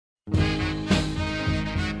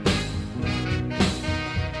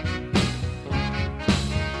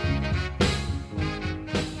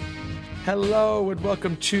Hello and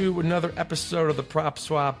welcome to another episode of the Prop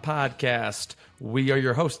Swap Podcast. We are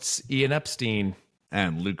your hosts, Ian Epstein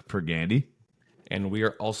and Luke Pergandy. And we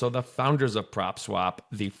are also the founders of Prop Swap,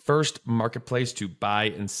 the first marketplace to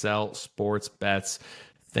buy and sell sports bets.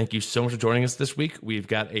 Thank you so much for joining us this week. We've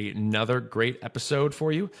got another great episode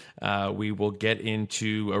for you. We will get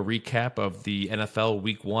into a recap of the NFL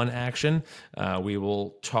Week 1 action. We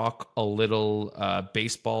will talk a little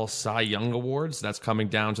baseball Cy Young Awards. That's coming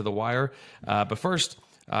down to the wire. But first,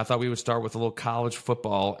 I thought we would start with a little college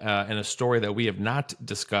football and a story that we have not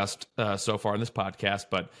discussed so far in this podcast,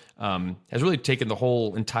 but has really taken the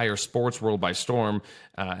whole entire sports world by storm,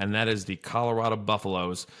 and that is the Colorado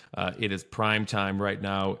Buffaloes. It is prime time right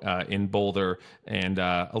now in Boulder and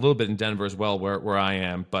a little bit in Denver as well, where I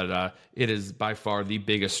am, but it is by far the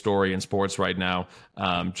biggest story in sports right now.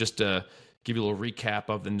 Just to give you a little recap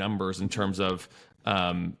of the numbers in terms of,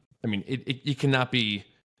 it cannot be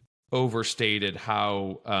overstated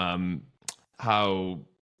how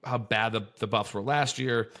bad the Buffs were last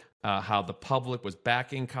year, how the public was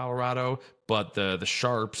backing Colorado, but the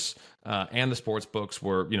sharps and the sports books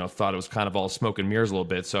were, thought it was kind of all smoke and mirrors a little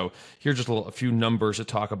bit. So here's just a few numbers to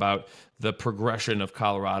talk about the progression of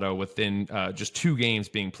Colorado within just 2 games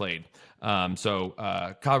being played.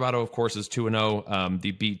 Colorado, of course, is 2-0.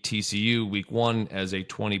 They beat TCU week 1 as a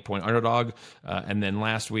 20-point underdog. And then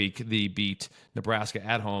last week, they beat Nebraska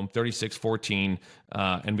at home 36-14.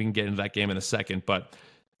 And we can get into that game in a second. But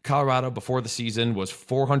Colorado, before the season, was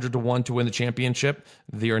 400-1 to win the championship.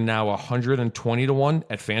 They are now 120-1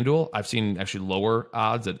 at FanDuel. I've seen actually lower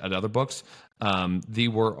odds at other books. They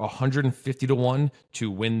were 150-1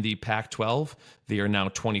 to win the Pac-12. They are now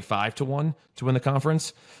 25-1 to win the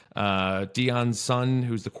conference. Deion's son,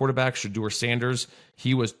 who's the quarterback, Shedeur Sanders,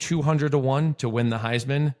 he was 200-1 to win the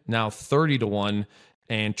Heisman, now 30-1.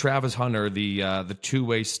 And Travis Hunter, the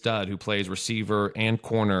two-way stud who plays receiver and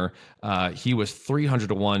corner, he was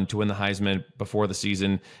 300-1 to win the Heisman before the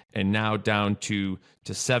season, and now down to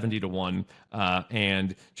 70-1.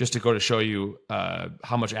 And just to go to show you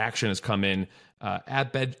how much action has come in,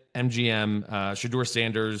 at BetMGM, Shedeur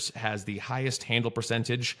Sanders has the highest handle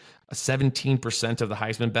percentage. 17% of the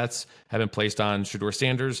Heisman bets have been placed on Shedeur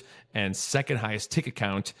Sanders, and second highest ticket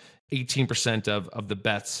count. 18% of the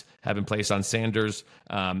bets have been placed on Sanders,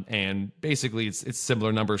 and basically it's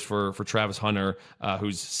similar numbers for Travis Hunter,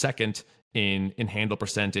 who's second in handle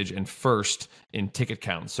percentage and first in ticket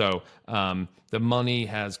count. So the money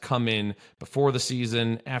has come in before the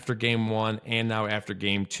season, after game 1, and now after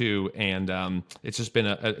game 2, and it's just been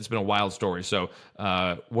a wild story. So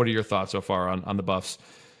what are your thoughts so far on the Buffs?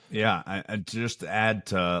 Yeah, I just to add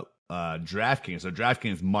to DraftKings. So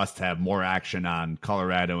DraftKings must have more action on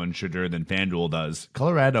Colorado and Shedeur than FanDuel does.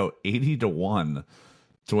 Colorado 80-1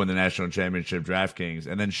 to win the national championship, DraftKings,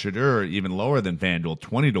 and then Shedeur even lower than FanDuel,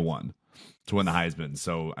 20-1 to win the Heisman.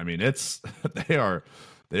 So I mean, they are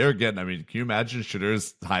getting. I mean, can you imagine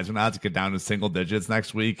Shedeur's Heisman odds get down to single digits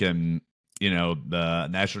next week, and the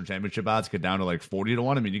national championship odds get down to like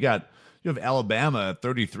 40-1? I mean, you have Alabama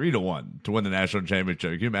 33-1 to win the national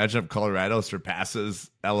championship. Can you imagine if Colorado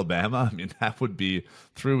surpasses Alabama? I mean, that would be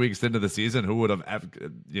 3 weeks into the season. Who would have?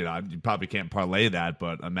 You probably can't parlay that,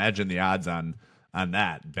 but imagine the odds on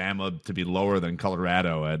that. Bama to be lower than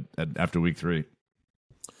Colorado after week 3.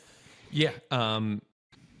 Yeah.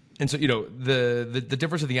 And so, the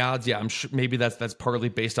difference in the odds, I'm sure maybe that's partly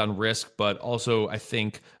based on risk, but also I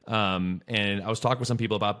think, and I was talking with some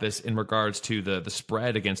people about this in regards to the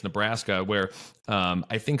spread against Nebraska, where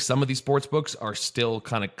I think some of these sports books are still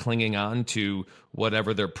kind of clinging on to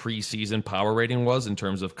whatever their preseason power rating was in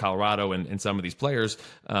terms of Colorado and some of these players.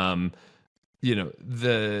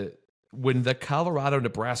 When the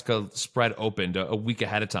Colorado-Nebraska spread opened a week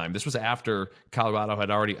ahead of time, this was after Colorado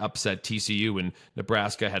had already upset TCU and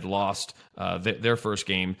Nebraska had lost their first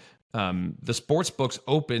game. The sports books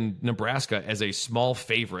opened Nebraska as a small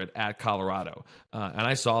favorite at Colorado. And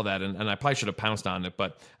I saw that, and I probably should have pounced on it,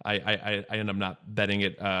 but I ended up not betting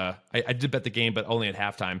it. I did bet the game, but only at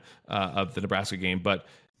halftime of the Nebraska game. But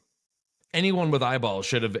anyone with eyeballs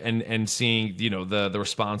should have, and seeing, the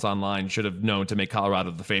response online, should have known to make Colorado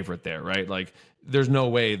the favorite there, right? Like, there's no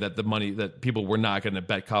way that that people were not going to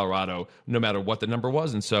bet Colorado no matter what the number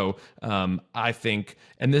was. And so I think,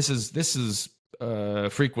 and this is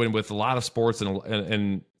frequent with a lot of sports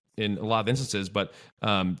and in a lot of instances, but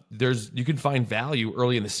you can find value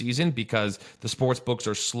early in the season because the sports books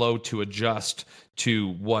are slow to adjust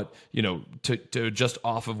to what, to adjust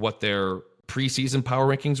off of what their preseason power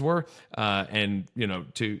rankings were, and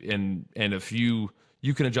if you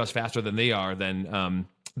can adjust faster than they are, then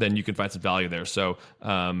then you can find some value there. So,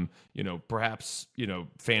 perhaps,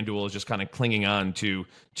 FanDuel is just kind of clinging on to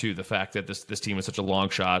the fact that this team is such a long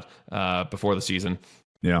shot before the season.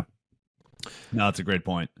 Yeah. No, that's a great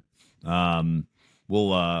point.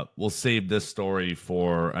 We'll save this story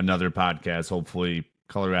for another podcast. Hopefully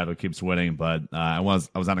Colorado keeps winning, but I was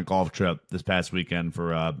on a golf trip this past weekend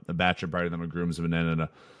for a bachelor party that my grooms have been in a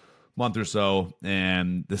month or so,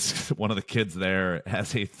 and this one of the kids there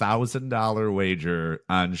has a $1,000 wager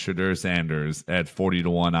on Shedeur Sanders at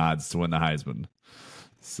 40-1 odds to win the Heisman.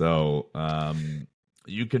 So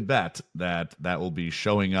you can bet that will be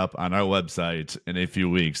showing up on our website in a few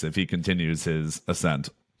weeks if he continues his ascent.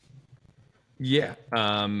 Yeah,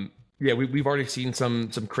 we've already seen some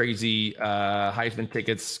crazy Heisman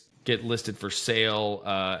tickets get listed for sale,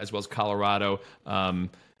 as well as Colorado.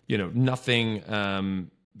 Nothing.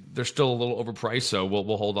 They're still a little overpriced, so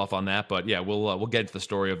we'll hold off on that. But yeah, we'll get into the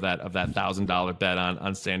story of that $1,000 bet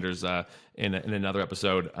on Sanders in another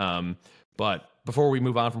episode. But before we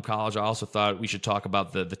move on from college, I also thought we should talk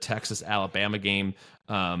about the Texas Alabama game.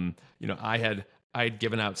 I had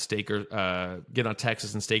given out get on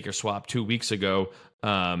Texas and Staker swap 2 weeks ago,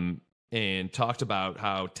 and talked about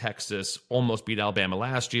how Texas almost beat Alabama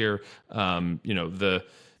last year.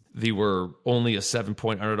 They were only a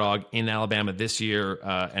 7-point underdog in Alabama this year,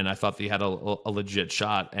 and I thought they had a legit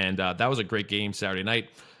shot. And that was a great game Saturday night.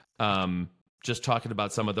 Just talking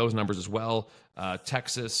about some of those numbers as well.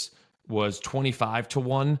 Texas was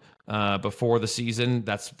 25-1 before the season.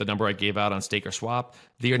 That's the number I gave out on Staker Swap.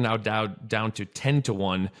 They are now down to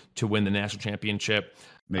 10-1 to win the national championship.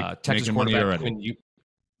 Texas quarterback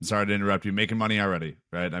sorry to interrupt you. Making money already,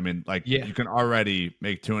 right? I mean, you can already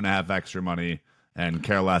make 2.5 extra money and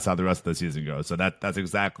care less how the rest of the season goes. So that's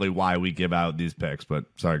exactly why we give out these picks. But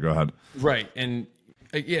sorry, go ahead. Right, and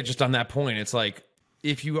just on that point, it's like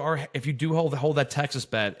if you do hold that Texas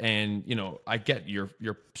bet, and I get you're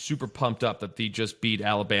super pumped up that they just beat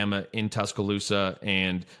Alabama in Tuscaloosa,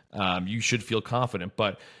 and you should feel confident.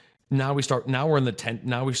 But now we start getting in the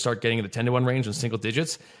 10-1 range in single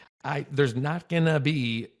digits. There's not gonna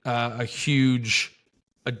be a huge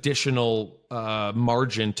additional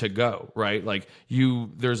margin to go, right? Like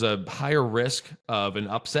there's a higher risk of an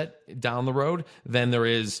upset down the road than there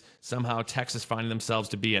is somehow Texas finding themselves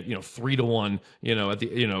to be at 3-1 at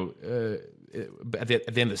the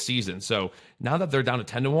end of the season. So now that they're down to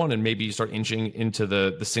 10-1 and maybe you start inching into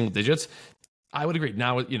the single digits, I would agree.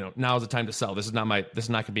 Now is the time to sell. This is not going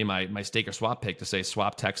to be my stake or swap pick to say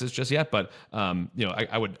swap Texas just yet, but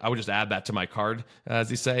I would just add that to my card, as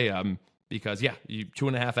they say. Because you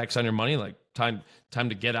 2.5x on your money, like time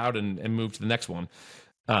to get out and move to the next one.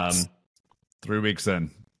 3 weeks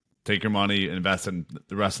in, take your money, invest in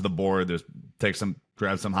the rest of the board.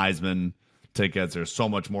 Grab some Heisman tickets. There's so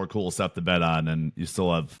much more cool stuff to bet on, and you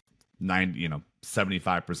still have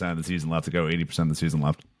 75% of the season left to go, 80% of the season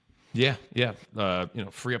left. Yeah.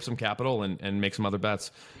 Free up some capital and make some other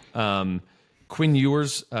bets. Quinn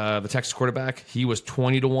Ewers, the Texas quarterback, he was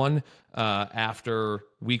 20-1 after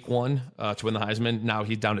week 1 to win the Heisman. Now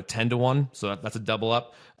he's down to 10-1, so that's a double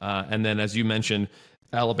up. And then, as you mentioned,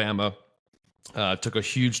 Alabama took a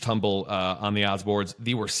huge tumble on the odds boards.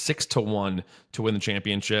 They were 6-1 to win the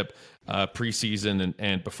championship preseason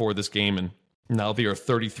and before this game, and now they are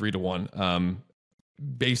 33-1.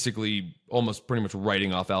 Basically, almost pretty much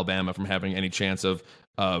writing off Alabama from having any chance of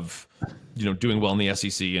doing well in the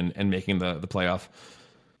SEC and making the playoff.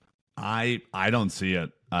 I don't see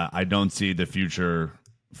it. I don't see the future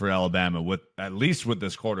for Alabama at least with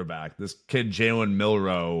this quarterback. This kid Jalen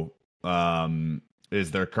Milroe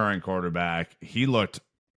is their current quarterback. He looked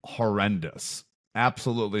horrendous,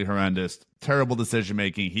 absolutely horrendous. Terrible decision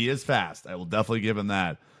making. He is fast. I will definitely give him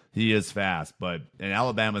that. He is fast, but in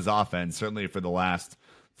Alabama's offense, certainly for the last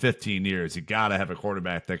 15 years, you got to have a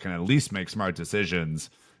quarterback that can at least make smart decisions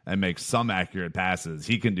and make some accurate passes.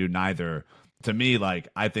 He can do neither. To me,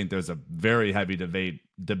 I think there's a very heavy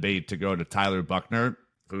debate to go to Tyler Buchner,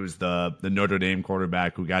 who's the Notre Dame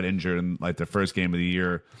quarterback who got injured in the first game of the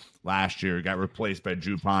year last year, got replaced by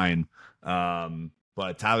Drew Pine.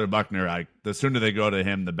 But Tyler Buchner, the sooner they go to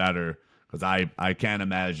him, the better, because I can't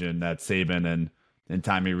imagine that Saban and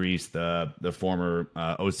Tommy Rees, the former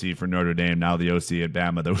OC for Notre Dame, now the OC at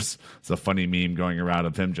Bama. It's a funny meme going around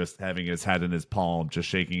of him just having his head in his palm, just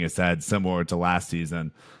shaking his head, similar to last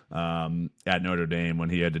season at Notre Dame when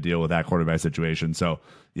he had to deal with that quarterback situation. So,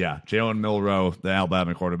 yeah, Jalen Milroe, the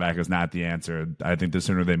Alabama quarterback, is not the answer. I think the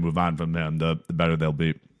sooner they move on from him, the better they'll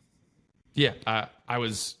be. Yeah, I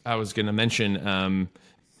was going to mention.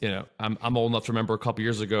 I'm old enough to remember a couple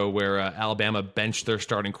years ago where Alabama benched their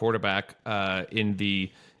starting quarterback in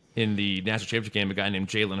the in the national championship game a guy named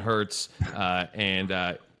Jalen Hurts and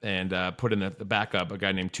put in the backup a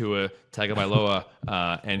guy named Tua Tagovailoa,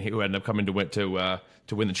 and who ended up coming to win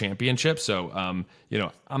the championship. So I'm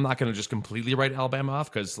not going to just completely write Alabama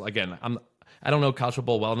off, because again, I don't know college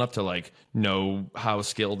football well enough to like know how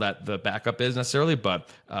skilled that the backup is necessarily, but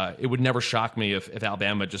it would never shock me if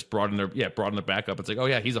Alabama just brought in their backup. It's like, oh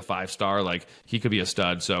yeah, he's a 5-star, like he could be a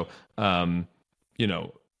stud. So again,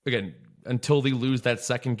 until they lose that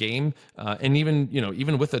second game, and even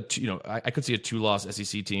with I could see a 2-loss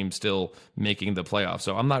SEC team still making the playoffs.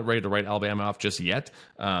 So I'm not ready to write Alabama off just yet.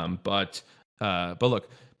 But look,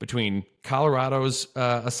 between Colorado's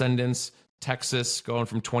ascendance, Texas going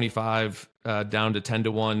from 25 down to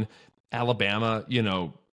 10-1, Alabama,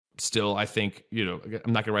 still, I think, I'm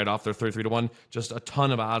not going to write off their 33-1. Just a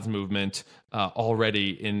ton of odds movement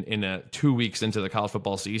already in 2 weeks into the college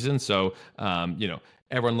football season. So,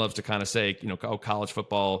 everyone loves to kind of say, college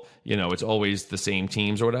football, it's always the same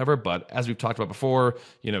teams or whatever. But as we've talked about before,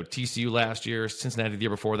 TCU last year, Cincinnati the year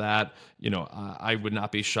before that, I would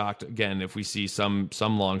not be shocked again if we see some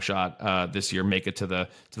long shot this year make it to the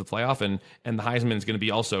playoff, and the Heisman is going to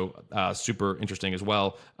be also super interesting as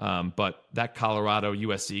well. But that Colorado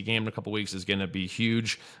USC game in a couple weeks is going to be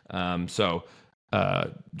huge. So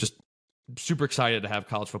just super excited to have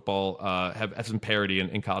college football have some parity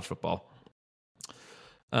in college football.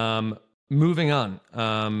 Moving on,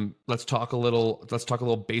 let's talk a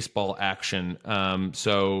little baseball action. The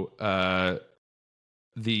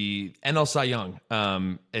NL Cy Young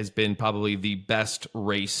has been probably the best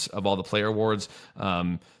race of all the player awards.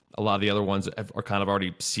 A lot of the other ones are kind of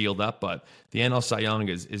already sealed up, but the NL Cy Young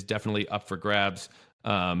is definitely up for grabs.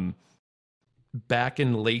 Back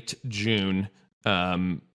in late June,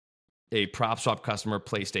 a PropSwap customer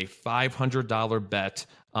placed a $500 bet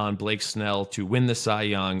on Blake Snell to win the Cy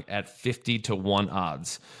Young at 50-1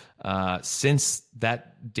 odds. Since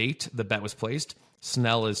that date the bet was placed,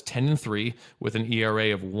 Snell is 10-3 with an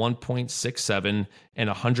ERA of 1.67 and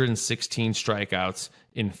 116 strikeouts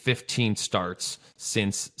in 15 starts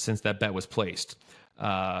since that bet was placed.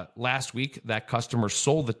 Last week, that customer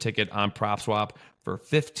sold the ticket on PropSwap for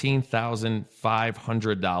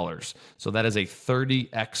 $15,500. So that is a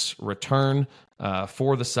 30x return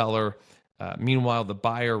for the seller. Meanwhile, the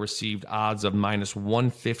buyer received odds of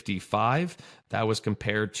 -155. That was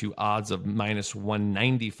compared to odds of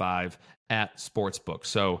 -195 at Sportsbook.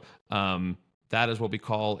 So that is what we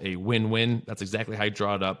call a win-win. That's exactly how you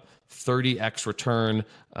draw it up. 30x return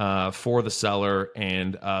for the seller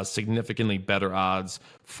and significantly better odds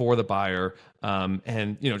for the buyer.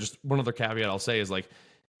 And just one other caveat I'll say is like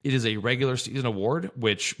it is a regular season award,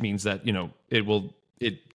 which means that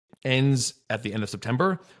it ends at the end of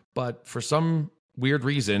September. But for some weird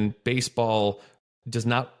reason, baseball does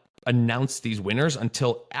not announce these winners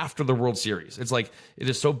until after the World Series. It's like it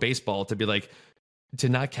is so baseball to be like to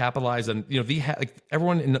not capitalize on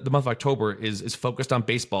everyone in the month of October is focused on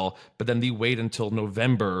baseball, but then they wait until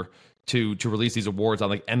November to release these awards on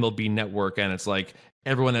like MLB Network, and it's like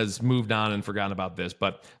everyone has moved on and forgotten about this.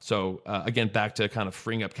 But so again, back to kind of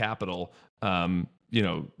freeing up capital.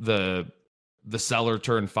 The seller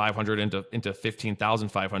turned 500 into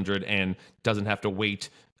 15,500 and doesn't have to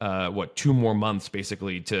wait 2 more months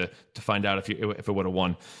basically to find out if it would have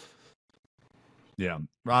won. Yeah,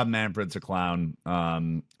 Rob Manfred's a clown.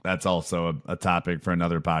 That's also a topic for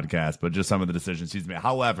another podcast, but just some of the decisions he's made.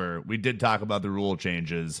 However, we did talk about the rule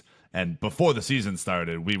changes, and before the season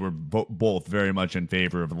started, we were both very much in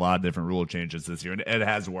favor of a lot of different rule changes this year, and it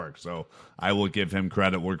has worked. So I will give him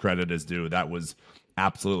credit where credit is due. That was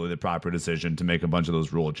absolutely the proper decision to make a bunch of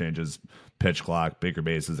those rule changes, pitch clock, bigger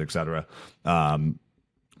bases, etc.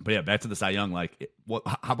 But yeah, back to the Cy Young. How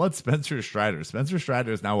about Spencer Strider? Spencer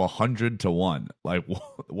Strider is now 100-1. Like,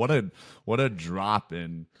 what a drop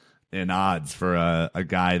in odds for a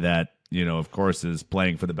guy that of course is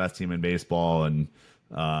playing for the best team in baseball, and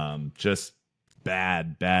just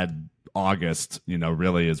bad August.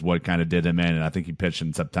 Really is what kind of did him in. And I think he pitched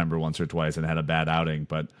in September once or twice and had a bad outing,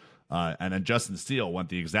 but. And then Justin Steele went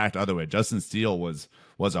the exact other way. Justin Steele was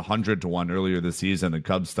 100-1 earlier this season, the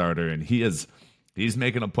Cubs starter, and he's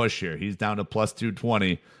making a push here. He's down to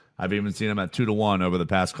 +220. I've even seen him at 2-1 over the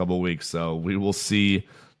past couple of weeks. So we will see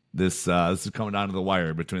this. This is coming down to the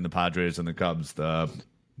wire between the Padres and the Cubs, the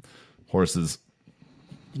horses.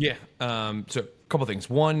 Yeah. So a couple things.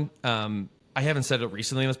 One, I haven't said it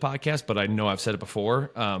recently in this podcast, but I know I've said it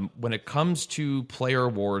before. When it comes to player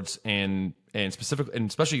awards and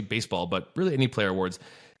especially baseball, but really any player awards,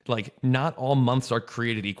 like not all months are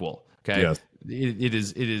created equal. Okay. Yes. it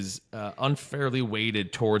is unfairly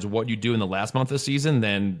weighted towards what you do in the last month of the season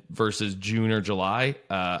than versus June or July.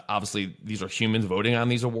 Obviously, these are humans voting on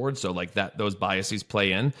these awards, so like that, those biases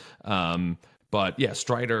play in. But yeah,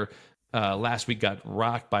 Strider last week got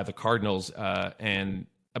rocked by the Cardinals, and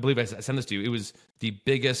I believe I sent this to you. It was the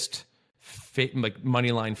biggest like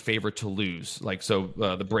money line favorite to lose. Like, so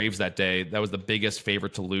the Braves that day, that was the biggest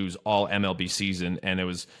favorite to lose all MLB season, and it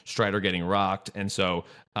was Strider getting rocked. And so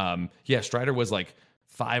yeah, Strider was like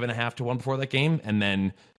 5.5 to 1 before that game, and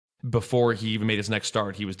then before he even made his next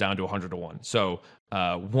start, he was down to 100 to 1. So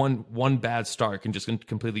one bad start can just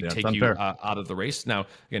completely take you out of the race. Now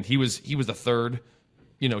again, he was the third.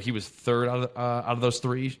 He was third out of those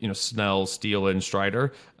three, Snell, Steele, and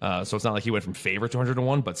Strider. So it's not like he went from favorite to 100 to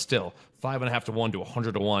 1, but still 5.5 to 1 to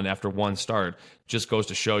 100 to 1 after one start just goes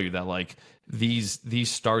to show you that like these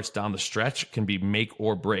starts down the stretch can be make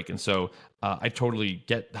or break. And so I totally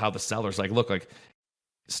get how the sellers like, look, like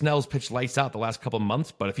Snell's pitched lights out the last couple of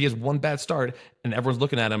months, but if he has one bad start and everyone's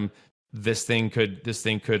looking at him, this thing could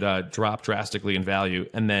drop drastically in value.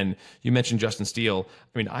 And then you mentioned Justin Steele.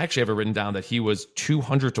 I mean, I actually have it written down that he was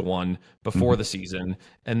 200 to 1 before the season,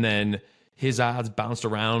 and then his odds bounced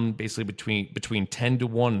around basically between 10 to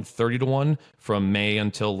 1 and 30 to 1 from May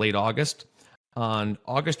until late August. On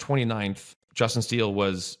August 29th, Justin Steele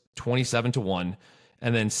was 27 to 1.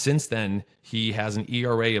 And then since then, he has an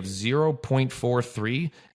ERA of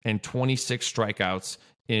 0.43 and 26 strikeouts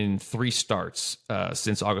in 3 starts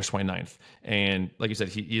since August 29th. And like you said,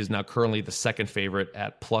 he is now currently the second favorite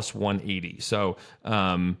at plus 180. So,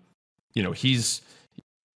 he's,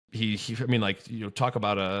 I mean, like, talk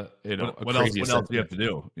about what else do you have to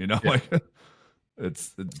do? Yeah. Like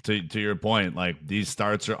it's to your point, like these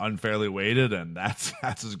starts are unfairly weighted, and that's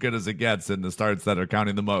as good as it gets in the starts that are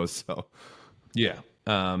counting the most. So, yeah.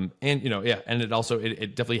 And it also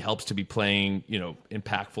it definitely helps to be playing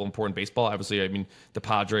impactful, important baseball. Obviously, I mean the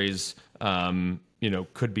Padres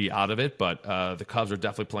could be out of it, but the Cubs are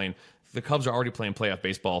definitely playing. The Cubs are already playing playoff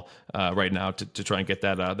baseball right now to try and get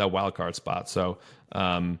that wild card spot. So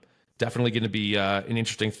definitely going to be an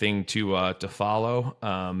interesting thing to follow.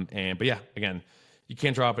 But yeah, again, you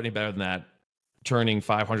can't drop any better than that. Turning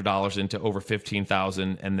 $500 into over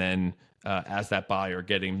 $15,000, and then as that buyer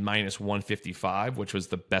getting minus 155, which was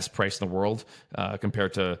the best price in the world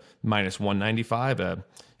compared to minus 195.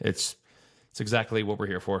 It's exactly what we're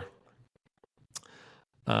here for.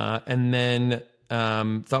 And then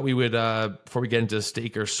thought we would, before we get into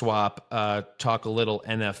stake or swap, talk a little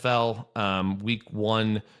NFL. Week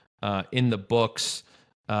 1 in the books.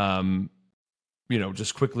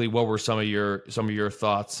 Just quickly, what were some of your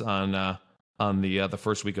thoughts on the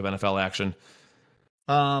first week of NFL action?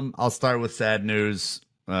 I'll start with sad news.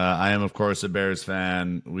 I am, of course, a Bears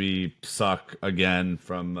fan. We suck again,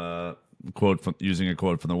 using a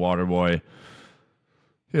quote from the Waterboy.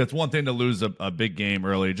 Yeah, it's one thing to lose a big game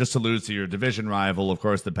early, just to lose to your division rival, of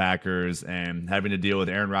course, the Packers, and having to deal with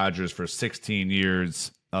Aaron Rodgers for 16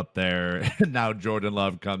 years up there. And now Jordan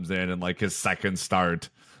Love comes in and like his second start,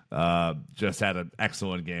 just had an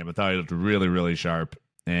excellent game. I thought he looked really, really sharp,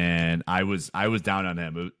 and I was down on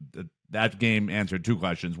him. That game answered 2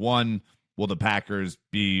 questions. One, will the Packers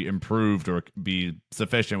be improved or be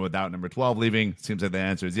sufficient without number 12 leaving? Seems like the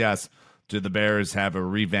answer is yes. Do the Bears have a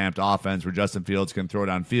revamped offense where Justin Fields can throw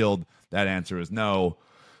downfield? That answer is no.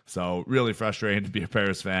 So really frustrating to be a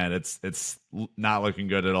Bears fan. It's not looking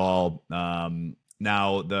good at all.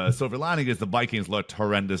 Now the silver lining is the Vikings looked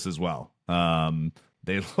horrendous as well. You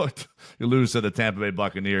lose to the Tampa Bay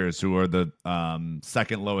Buccaneers, who are the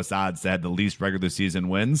second lowest odds that had the least regular season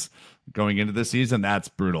wins going into the season. That's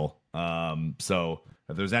brutal. So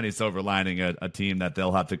if there's any silver lining, a team that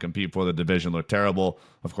they'll have to compete for the division looked terrible.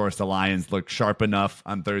 Of course, the Lions looked sharp enough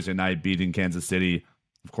on Thursday night, beating Kansas City.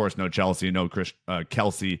 Of course, no Chelsea, no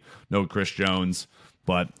Kelsey, no Chris Jones,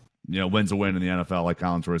 but win's a win in the NFL, like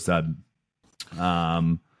Collinsworth said.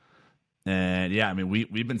 And yeah, I mean,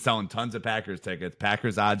 we've been selling tons of Packers tickets.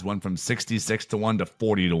 Packers odds went from 66 to 1 to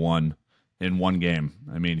 40 to 1 in one game.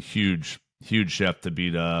 I mean, huge shift to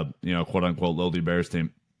beat a quote unquote lowly Bears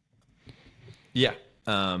team. Yeah.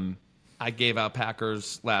 I gave out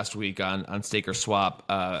Packers last week on stake or swap.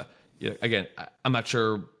 Again, I'm not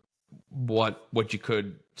sure what you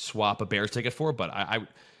could swap a Bears ticket for, but I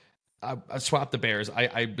swapped the Bears.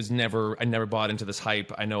 I never bought into this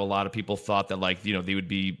hype. I know a lot of people thought that they would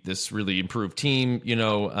be this really improved team.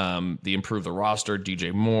 They improved the roster,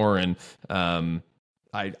 DJ Moore, and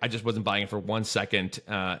I just wasn't buying it for 1 second.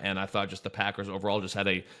 And I thought just the Packers overall just had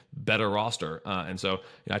a better roster. And so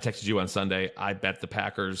I texted you on Sunday. I bet the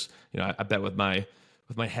Packers. I bet with my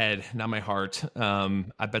my head, not my heart.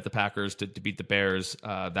 I bet the Packers to beat the Bears.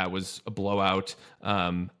 That was a blowout.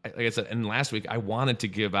 Like I said, and last week I wanted to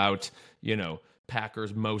give out,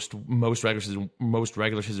 Packers most regular season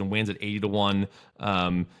wins at 80-1.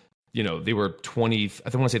 They were 20.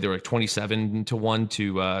 I want to say they were like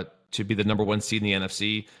 27-1 to be the number one seed in the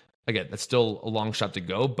NFC. Again, that's still a long shot to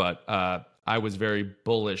go, but I was very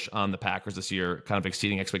bullish on the Packers this year, kind of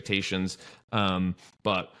exceeding expectations.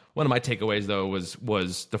 But one of my takeaways, though, was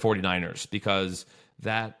the 49ers, because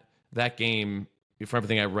that game, from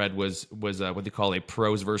everything I read, was what they call a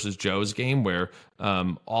pros versus Joes game, where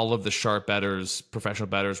all of the sharp bettors, professional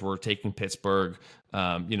bettors, were taking Pittsburgh,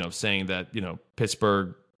 saying that,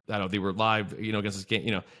 Pittsburgh, I don't know, they were live, against this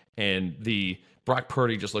game, and the Brock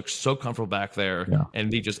Purdy just looked so comfortable back there,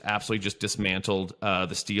 and they just absolutely just dismantled the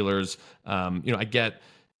Steelers. I get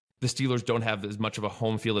the Steelers don't have as much of a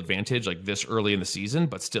home field advantage like this early in the season,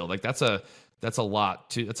 but still, like that's a lot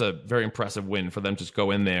to. That's a very impressive win for them to just go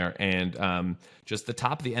in there, and just the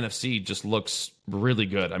top of the NFC just looks really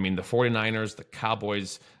good. I mean, the 49ers, the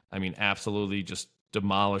Cowboys, absolutely just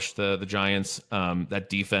demolished the Giants. That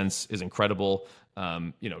defense is incredible.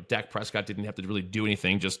 Dak Prescott didn't have to really do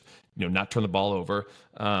anything, just, not turn the ball over.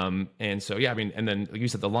 And so, and then like you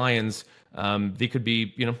said, the Lions, they could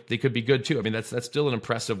be good too. That's still an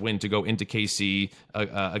impressive win to go into KC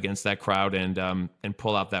against that crowd and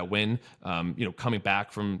pull out that win, coming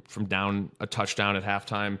back from down a touchdown at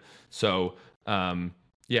halftime. So,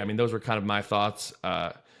 those were kind of my thoughts.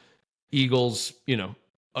 Eagles,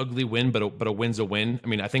 ugly win, but a win's a win.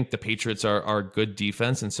 I think the Patriots are good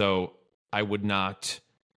defense. And so, I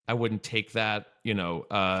wouldn't take that,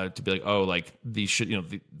 to be like, oh, like these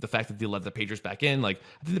should, the fact that they let the Patriots back in, like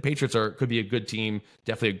I think the Patriots could be a good team,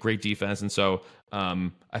 definitely a great defense. And so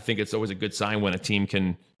I think it's always a good sign when a team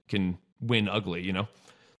can win ugly,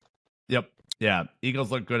 Yep. Yeah. Eagles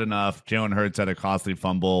look good enough. Jalen Hurts had a costly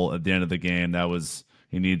fumble at the end of the game.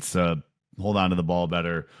 He needs to hold on to the ball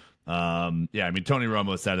better. Tony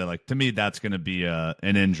Romo said it, like, to me, that's going to be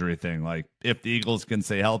an injury thing. Like if the Eagles can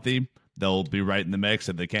stay healthy, they'll be right in the mix.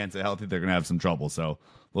 If they can't stay healthy, they're going to have some trouble. So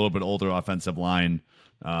a little bit older offensive line.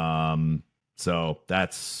 So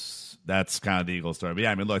that's kind of the Eagles story.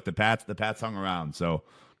 But look, the Pats hung around. So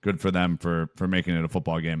good for them for making it a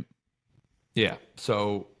football game. Yeah.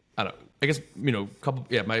 So I guess,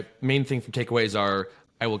 my main thing from takeaways are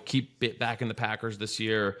I will keep backing the Packers this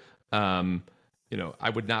year. I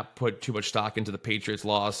would not put too much stock into the Patriots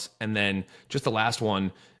loss. And then just the last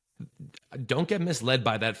one, don't get misled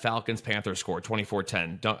by that Falcons-Panthers score,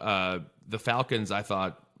 24-10. The Falcons, I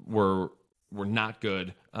thought, were not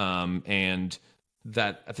good, and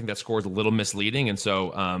that I think that score is a little misleading. And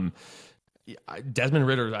so Desmond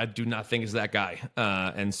Ridder, I do not think is that guy,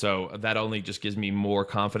 and so that only just gives me more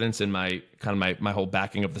confidence in my whole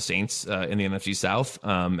backing of the Saints in the NFC South.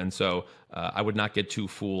 And so I would not get too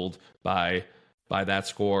fooled by that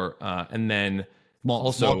score, and then.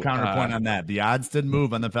 Small counterpoint on that. The odds did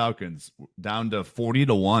move on the Falcons down to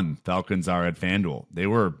 40-1. Falcons are at FanDuel. They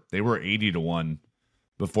were 80-1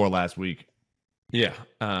 before last week. Yeah.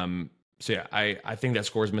 I think that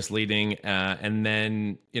score is misleading. And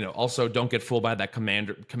then, also don't get fooled by that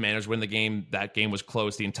Commanders win the game. That game was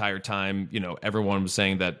close the entire time. Everyone was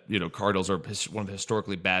saying that, Cardinals are one of the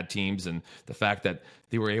historically bad teams, and the fact that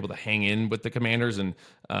they were able to hang in with the Commanders, and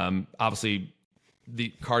obviously the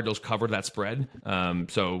Cardinals covered that spread.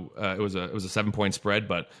 So it was a 7-point spread,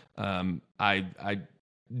 but I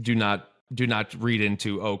do not read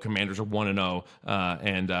into, Commanders are 1-0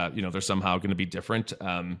 and they're somehow going to be different.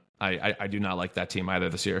 I do not like that team either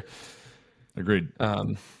this year. Agreed.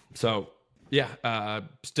 Still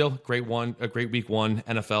a great week one.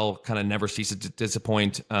 NFL kind of never ceases to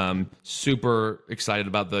disappoint. Super excited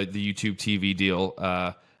about the YouTube TV deal.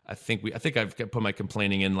 I think I've put my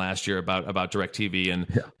complaining in last year about DirecTV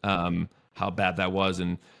and how bad that was,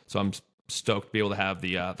 and so I'm stoked to be able to have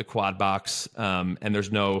the quad box. And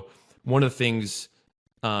there's one of the things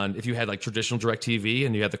on if you had like traditional DirecTV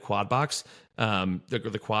and you had the quad box,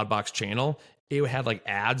 the quad box channel, it had like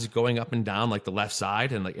ads going up and down like the left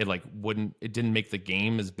side, and it didn't make the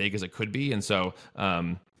game as big as it could be, and so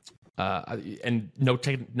and no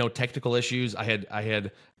technical issues. I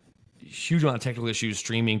had huge amount of technical issues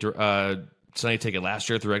streaming Sunday Ticket last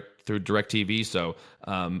year through DirecTV. So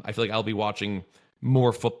I feel like I'll be watching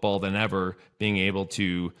more football than ever, being able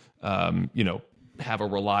to have a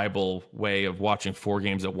reliable way of watching 4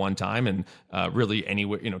 games at one time, and really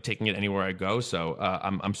anywhere, taking it anywhere I go. So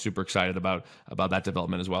I'm super excited about that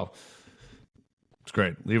development as well. It's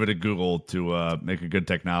great. Leave it at Google to make a good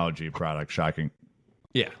technology product. Shocking.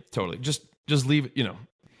 Yeah, totally. Just leave it,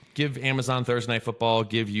 give Amazon Thursday Night Football,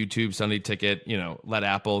 give YouTube Sunday Ticket, let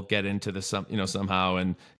Apple get into this,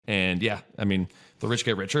 somehow. And yeah, I mean, the rich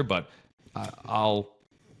get richer, but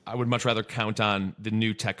I would much rather count on the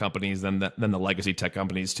new tech companies than the legacy tech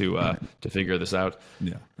companies to figure this out.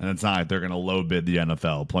 Yeah, and it's not like they're going to low bid the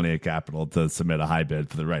NFL. Plenty of capital to submit a high bid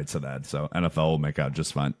for the rights of that. So NFL will make out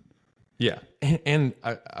just fine. Yeah, and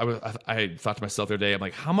I thought to myself the other day, I'm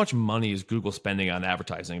like, how much money is Google spending on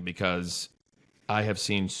advertising? Because I have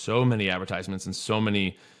seen so many advertisements and so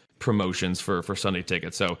many promotions for Sunday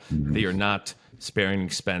Ticket. So they are not sparing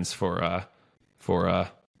expense for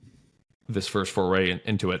this first foray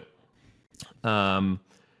into it. But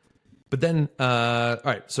then, all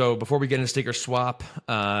right. So before we get into sticker swap,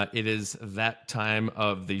 it is that time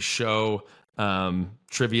of the show,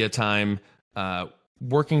 trivia time.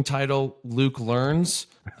 Working title: Luke learns.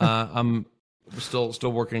 I'm still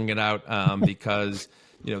working it out because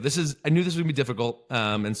I knew this was gonna be difficult.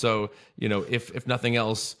 And so if nothing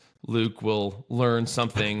else, Luke will learn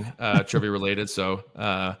something trivia related. So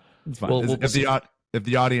it's fine. If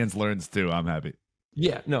the audience learns too, I'm happy.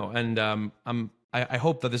 Yeah, no, and I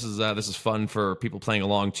hope that this is fun for people playing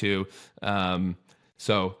along too.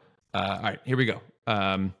 So all right, here we go.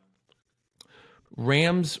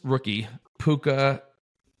 Rams rookie Puka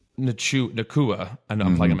Nacua. I know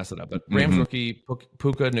I'm probably gonna mess it up, but Rams rookie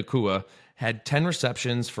Puka Nacua had 10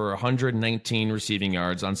 receptions for 119 receiving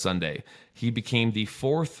yards on Sunday. He became the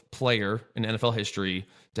fourth player in NFL history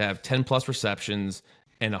to have 10 plus receptions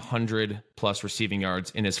and 100 plus receiving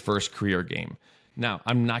yards in his first career game. Now,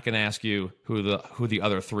 I'm not going to ask you who the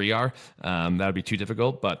other three are. That would be too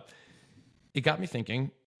difficult, but it got me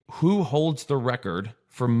thinking, who holds the record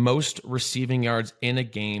for most receiving yards in a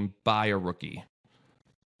game by a rookie?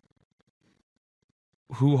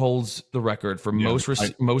 Who holds the record for most?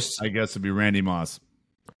 I guess it'd be Randy Moss.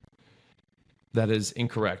 That is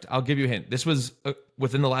incorrect. I'll give you a hint. This was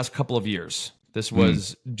within the last couple of years. This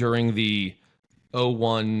was during the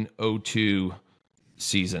 01-02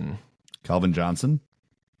 season. Calvin Johnson?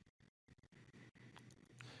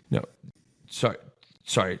 No, sorry.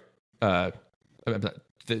 The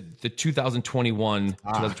 2021,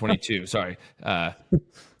 2022. Sorry, the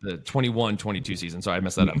 21-22 season. Sorry, I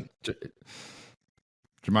messed that up.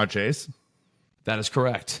 Ja'Marr Chase? That is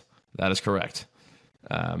correct. Ja'Marr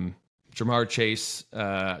Chase,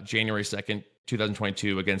 January 2nd,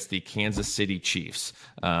 2022, against the Kansas City Chiefs.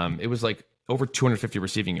 It was like over 250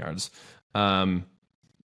 receiving yards.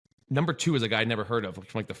 Number two is a guy I never heard of, from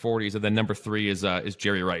like the 40s, and then number three is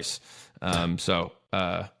Jerry Rice. So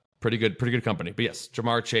pretty good company. But yes,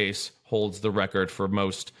 Ja'Marr Chase holds the record for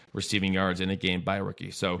most receiving yards in a game by a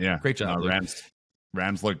rookie. So yeah, great job.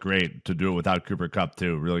 Rams look great to do it without Cooper Kupp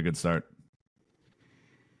too. Really good start.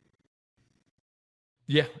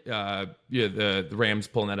 Yeah, the Rams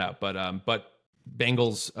pulling that out, but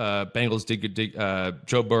Bengals did good.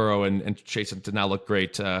 Joe Burrow and Chase did not look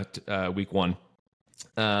great week one.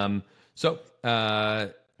 So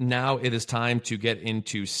now it is time to get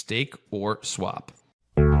into stake or swap.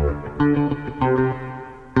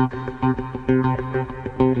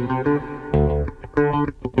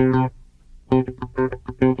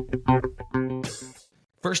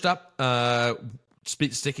 First up,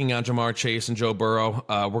 sticking on Ja'Marr Chase and Joe Burrow,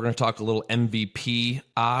 we're going to talk a little MVP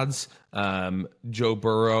odds. Joe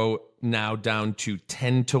Burrow now down to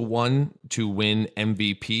 10-1 to win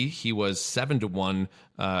MVP. He was 7-1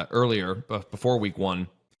 earlier, before week one.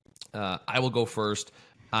 I will go first.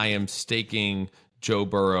 I am staking Joe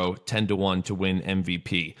Burrow 10-1 to win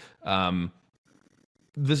MVP.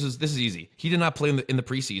 This is easy. He did not play in the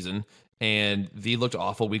preseason, and they looked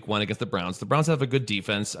awful week one against the Browns. The Browns have a good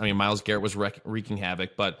defense. I mean, Myles Garrett was wreaking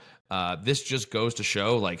havoc, but this just goes to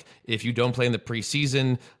show, like, if you don't play in the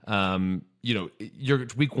preseason, your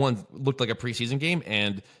week one looked like a preseason game,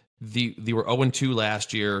 and they were 0-2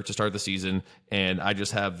 last year to start the season, and I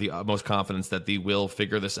just have the utmost confidence that they will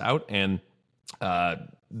figure this out, and that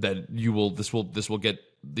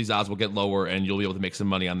these odds will get lower, and you'll be able to make some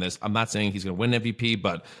money on this. I'm not saying he's going to win MVP,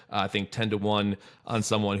 but I think 10-1 on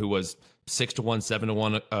someone who was 6-1,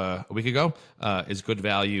 7-1 a week ago is good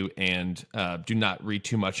value, and do not read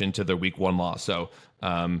too much into their week one loss. So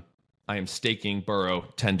I am staking Burrow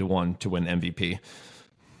 10-1 to win MVP.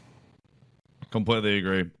 Completely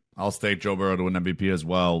agree. I'll stake Joe Burrow to win MVP as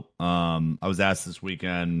well. I was asked this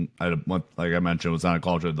weekend, like I mentioned, was on a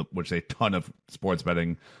culture which a ton of sports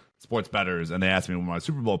bettors, and they asked me what my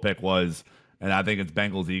Super Bowl pick was, and I think it's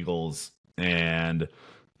Bengals Eagles. And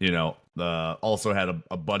also had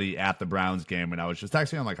a buddy at the Browns game, and I was just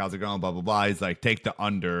texting him like, "How's it going?" Blah blah blah. He's like, "Take the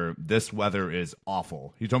under. This weather is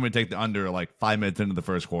awful." He told me to take the under like 5 minutes into the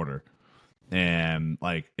first quarter. and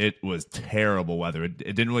like it was terrible weather. It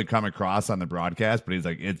didn't really come across on the broadcast, but he's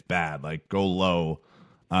like, it's bad. Like go low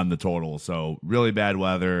on the total. So really bad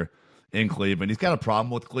weather in Cleveland. He's got a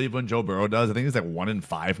problem with Cleveland. Joe Burrow does. I think he's like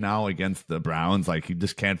 1-5 now against the Browns. Like he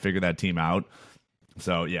just can't figure that team out.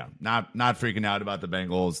 So yeah, not freaking out about the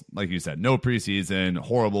Bengals. Like you said, no preseason,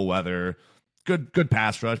 horrible weather, good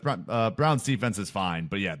pass rush. Browns defense is fine,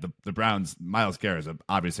 but yeah, the Browns. Myles Garrett is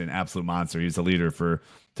obviously an absolute monster. He's the leader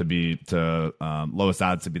to lowest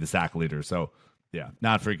odds to be the sack leader. So yeah,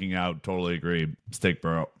 not freaking out. Totally agree. Stick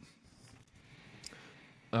Burrow.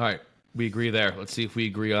 All right, we agree there. Let's see if we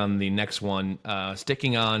agree on the next one.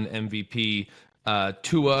 Sticking on MVP,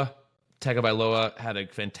 Tua Tagovailoa had a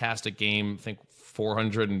fantastic game. I think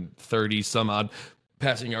 430 some odd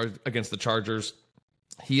passing yards against the Chargers.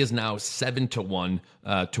 He is now 7-1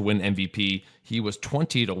 to win MVP. He was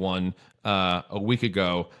 20-1 a week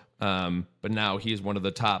ago, but now he is one of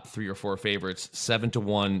the top 3 or 4 favorites.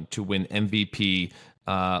 7-1 to win MVP.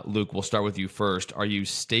 Luke, we'll start with you first. Are you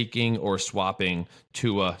staking or swapping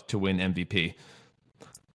Tua to win MVP?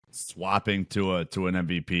 Swapping Tua to an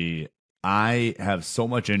MVP. I have so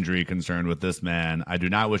much injury concern with this man. I do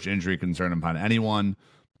not wish injury concern upon anyone,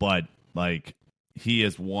 but like he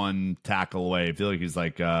is one tackle away. I feel like he's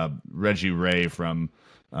like Reggie Ray from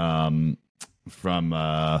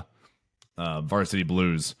Varsity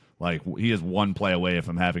Blues. Like he is one play away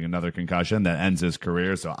from having another concussion that ends his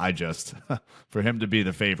career. So I just, for him to be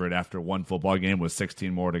the favorite after one football game with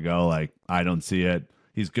 16 more to go, like I don't see it.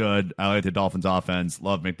 He's good. I like the Dolphins offense.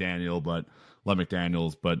 Love McDaniels,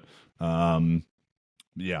 but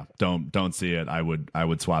yeah, don't see it. I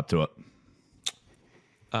would swap to it.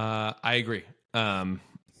 I agree. I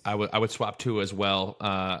would swap Tua as well.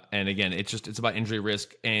 And again, it's about injury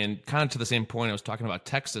risk, and kind of to the same point I was talking about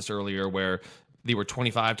Texas earlier, where they were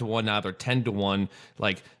 25-1, now they're 10-1.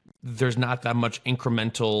 Like there's not that much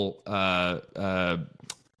incremental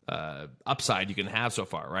upside you can have so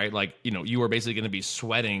far, right? Like, you are basically going to be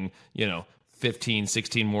sweating, 15,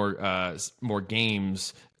 16 more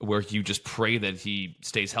games where you just pray that he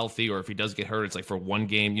stays healthy, or if he does get hurt, it's like for one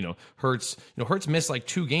game. Hurts missed like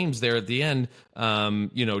 2 games there at the end,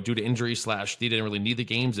 due to injury / he didn't really need the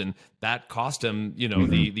games, and that cost him, the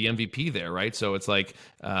MVP there, right? So it's like,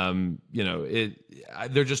 there's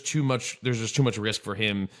just too much risk for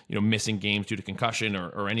him, missing games due to concussion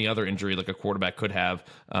or any other injury like a quarterback could have.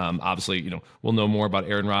 Obviously, we'll know more about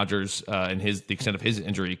Aaron Rodgers and the extent of his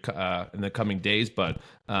injury in the coming days, but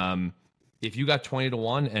if you got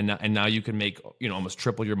 20-1 and now you can make almost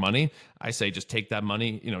triple your money, I say just take that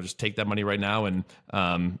money, right now and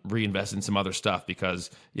reinvest in some other stuff, because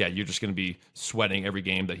you're just going to be sweating every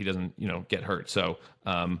game that he doesn't get hurt. So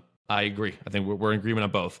I agree. I think we're in agreement on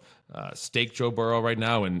both. Stake Joe Burrow right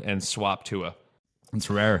now and swap Tua. It's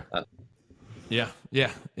rare. Yeah.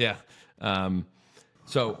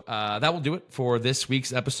 So that will do it for this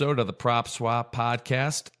week's episode of the Prop Swap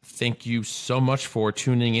Podcast. Thank you so much for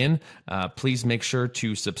tuning in. Please make sure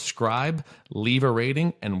to subscribe, leave a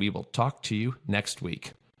rating, and we will talk to you next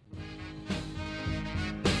week.